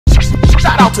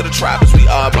out to the trappers, we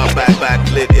are my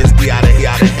back lit. It's D out of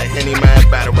Henny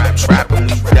man, battle rap trapping.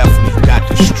 We definitely got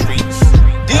the streets.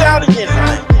 D out of Henny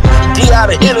man. D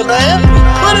out of Henny man.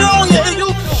 Put it on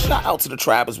you. Shout out to the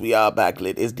trappers, we are back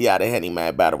lit. It's D out of Henny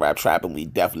man, battle rap trapping. We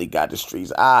definitely got the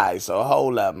streets. Alright, so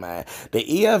hold up, man. The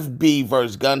EFB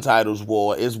versus gun titles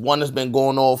war is one that's been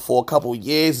going on for a couple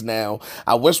years now.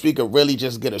 I wish we could really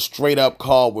just get a straight up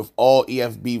call with all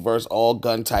EFB versus all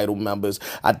gun title members.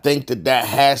 I think that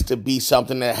has to be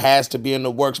something that has to be in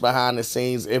the works behind the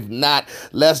scenes. If not,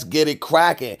 let's get it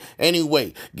cracking.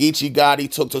 Anyway, Geechi Gotti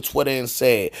took to Twitter and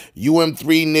said,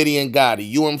 UM3 Nitty and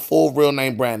Gotti, UM4 real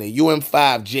name Brandon,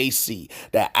 UM5 JC.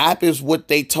 The app is what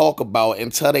they talk about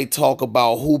until they talk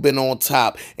about who been on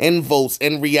top in votes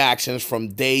and reactions from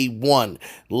day one.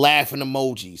 Laughing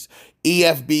emojis.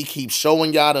 EFB keeps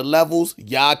showing y'all the levels.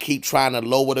 Y'all keep trying to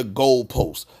lower the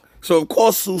goalposts. So, of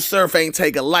course, Sue Surf ain't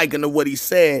take a liking to what he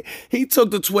said. He took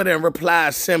to Twitter and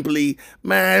replied simply,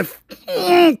 man,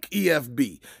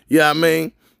 EFB. You know what I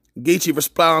mean? Geechi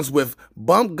responds with,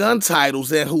 bump gun titles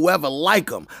and whoever like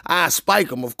them. I spike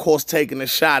them, of course, taking a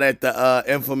shot at the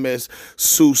infamous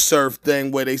Sue Surf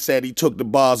thing where they said he took the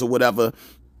bars or whatever.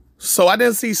 So I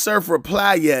didn't see Surf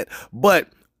reply yet, but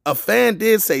a fan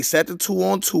did say, set the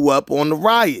 2-on-2 up on the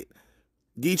riot.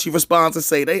 Geechi responds and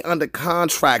say, they under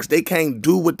contracts. They can't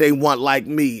do what they want like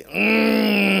me.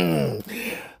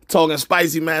 Talking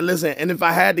spicy, man. Listen, and if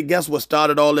I had to guess what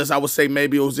started all this, I would say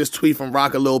maybe it was this tweet from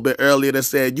Rock a little bit earlier that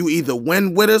said, you either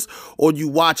win with us or you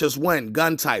watch us win.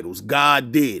 Gun titles.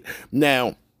 God did.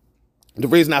 Now, the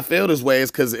reason I feel this way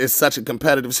is because it's such a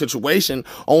competitive situation.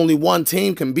 Only one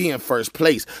team can be in first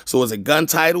place. So is it gun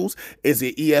titles? Is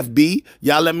it EFB?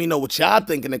 Y'all let me know what y'all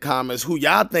think in the comments. Who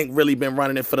y'all think really been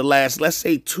running it for the last, let's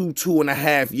say,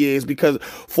 2.5 years? Because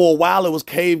for a while it was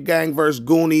Cave Gang versus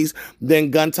Goonies.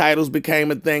 Then gun titles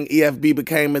became a thing. EFB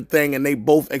became a thing. And they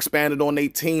both expanded on their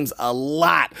teams a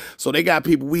lot. So they got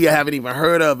people we haven't even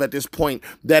heard of at this point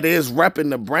that is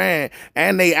repping the brand.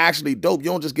 And they actually dope.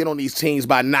 You don't just get on these teams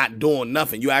by not doing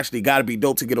nothing. You actually got to be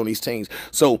dope to get on these teams.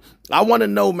 So I want to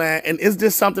know, man, and is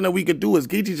this something that we could do? Is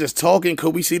Geechi just talking?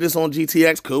 Could we see this on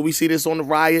GTX? Could we see this on the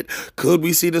Riot? Could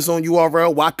we see this on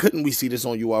URL? Why couldn't we see this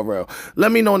on URL?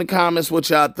 Let me know in the comments what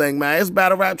y'all think, man. It's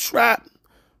Battle Rap Trap.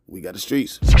 We got the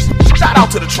streets. Shout out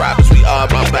to the trappers. We are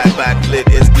my back lit.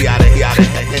 It's D out of